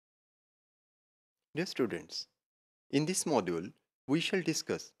Dear students, in this module, we shall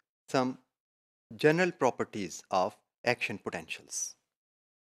discuss some general properties of action potentials.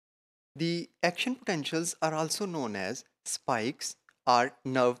 The action potentials are also known as spikes or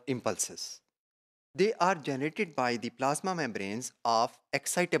nerve impulses. They are generated by the plasma membranes of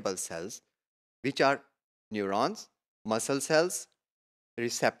excitable cells, which are neurons, muscle cells,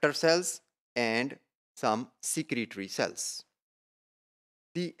 receptor cells, and some secretory cells.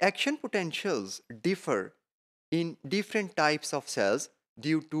 The action potentials differ in different types of cells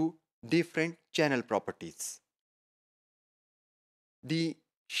due to different channel properties. The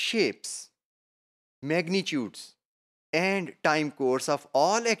shapes, magnitudes, and time course of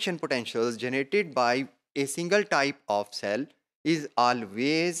all action potentials generated by a single type of cell is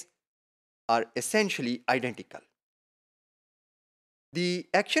always or essentially identical. The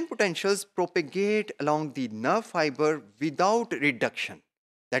action potentials propagate along the nerve fiber without reduction,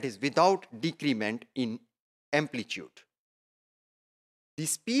 that is, without decrement in amplitude. The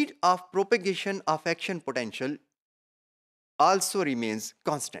speed of propagation of action potential also remains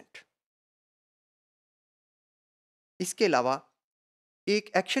constant. इसके अलावा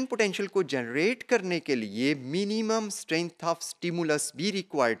एक action potential को generate करने के लिए minimum strength of stimulus भी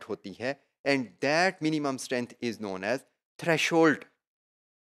required होती है and that minimum strength is known as threshold.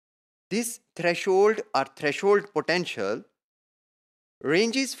 This threshold और threshold potential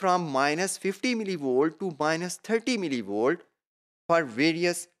ranges from minus 50 millivolt to minus 30 millivolt for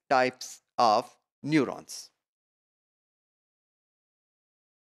various types of neurons.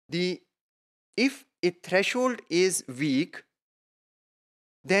 If a threshold is weak,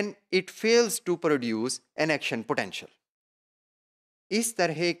 then it fails to produce an action potential. इस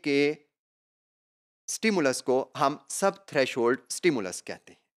तरह के stimulus को हम सब threshold stimulus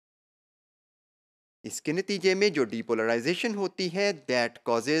कहते हैं. इसके नतीजे में जो डीपोलराइजेशन होती है that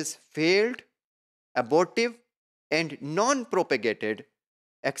causes failed, abortive and non-propagated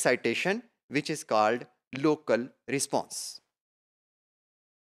excitation, which is called local response.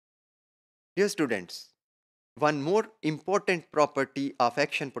 Dear students, one more important property of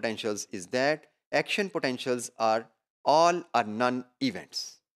action potentials is that action potentials are all or none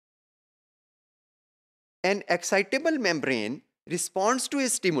events. An excitable membrane responds to a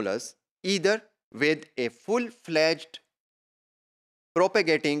stimulus either with a full-fledged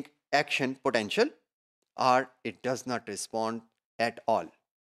propagating action potential or it does not respond at all.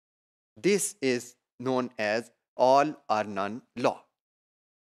 This is known as all or none law.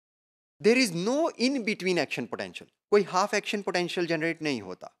 There is no in between action potential. कोई half action potential generate नहीं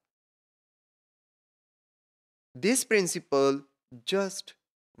होता. This principle just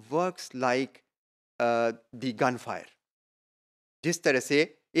works like the gunfire. जिस तरह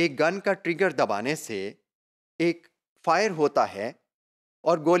से एक gun का trigger दबाने से एक फायर होता है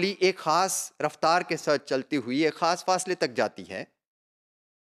और गोली एक खास रफ्तार के साथ चलती हुई एक खास फासले तक जाती है.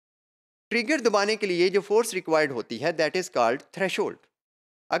 ट्रिगर दबाने के लिए जो फोर्स रिक्वायर्ड होती है दैट इज कॉल्ड थ्रेशोल्ड.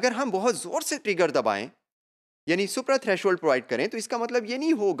 अगर हम बहुत जोर से ट्रिगर दबाएं यानी सुपर थ्रेशोल्ड प्रोवाइड करें तो इसका मतलब ये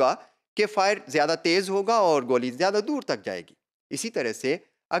नहीं होगा कि फायर ज्यादा तेज होगा और गोली ज्यादा दूर तक जाएगी. इसी तरह से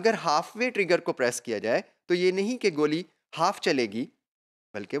अगर हाफ वे ट्रिगर को प्रेस किया जाए तो ये नहीं कि गोली हाफ चलेगी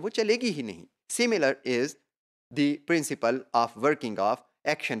बल्कि वो चलेगी ही नहीं. Similar is the principle of working of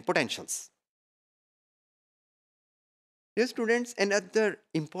action potentials. Dear students, another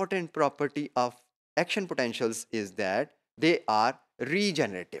important property of action potentials is that they are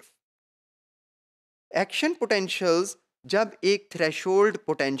regenerative. Action potentials जब एक थ्रेशोल्ड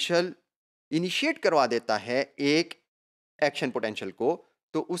पोटेंशियल इनिशिएट करवा देता है एक एक्शन पोटेंशियल को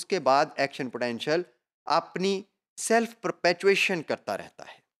तो उसके बाद एक्शन पोटेंशियल अपनी सेल्फ परपेचुएशन करता रहता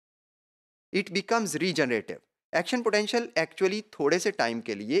है. It becomes regenerative. Action potential actually थोड़े से टाइम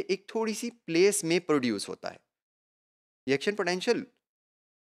के लिए एक थोड़ी सी प्लेस में प्रोड्यूस होता है. ये एक्शन पोटेंशियल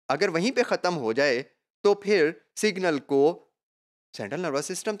अगर वहीं पे ख़त्म हो जाए तो फिर सिग्नल को सेंट्रल नर्वस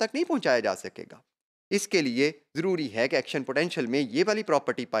सिस्टम तक नहीं पहुंचाया जा सकेगा. इसके लिए ज़रूरी है कि एक्शन पोटेंशियल में ये वाली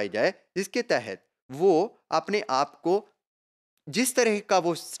प्रॉपर्टी पाई जाए जिसके तहत वो अपने आप को जिस तरह का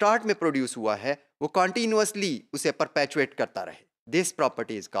वो स्टार्ट में प्रोड्यूस हुआ है वो कॉन्टीन्यूसली उसे परपेचुएट करता रहे. This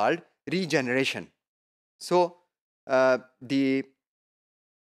property is called regeneration. So this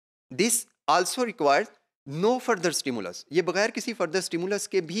also requires no further stimulus. ये बगैर किसी further stimulus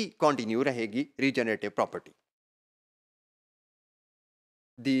के भी continue रहेगी regenerative property.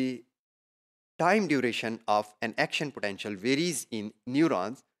 The time duration of an action potential varies in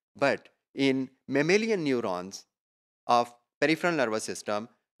neurons, but in mammalian neurons of peripheral nervous system,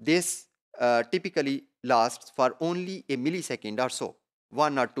 this typically lasts for only a millisecond or so.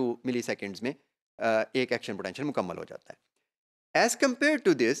 1 or 2 milliseconds में एक action potential मुकम्मल हो जाता है. As compare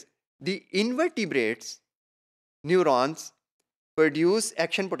to this The invertebrates neurons produce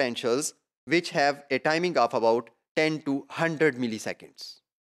action potentials which have a timing of about 10 to 100 milliseconds.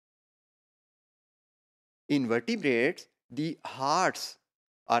 In vertebrates, the hearts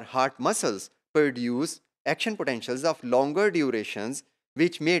or heart muscles produce action potentials of longer durations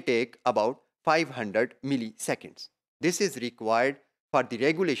which may take about 500 milliseconds. This is required for the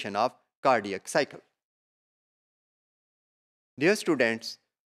regulation of cardiac cycle. Dear students,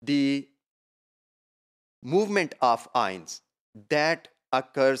 the movement of ions that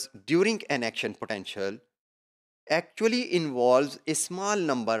occurs during an action potential actually involves a small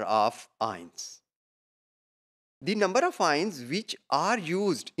number of ions. The number of ions which are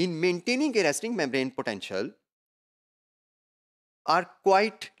used in maintaining a resting membrane potential are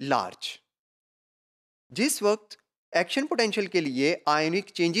quite large. जिस वक्त action potential के लिए आयनिक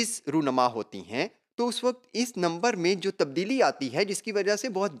changes रूनुमा होती हैं तो उस वक्त इस नंबर में जो तब्दीली आती है जिसकी वजह से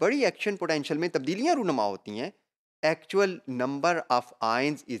बहुत बड़ी एक्शन पोटेंशियल में तब्दीलियां रूनुमा होती हैं, actual number of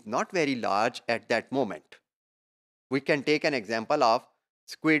ions is not very large at that moment. We can take an example of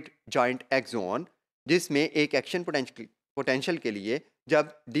squid giant axon जिसमें एक एक्शन पोटेंशियल के लिए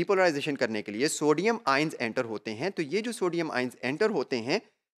जब डिपोलराइजेशन करने के लिए सोडियम आयंस एंटर होते हैं तो ये जो सोडियम आयंस एंटर होते हैं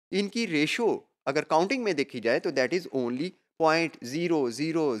इनकी रेशो अगर काउंटिंग में देखी जाए तो that is only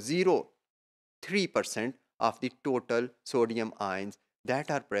 0.0003% of the total sodium ions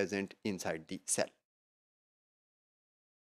that are present inside the cell.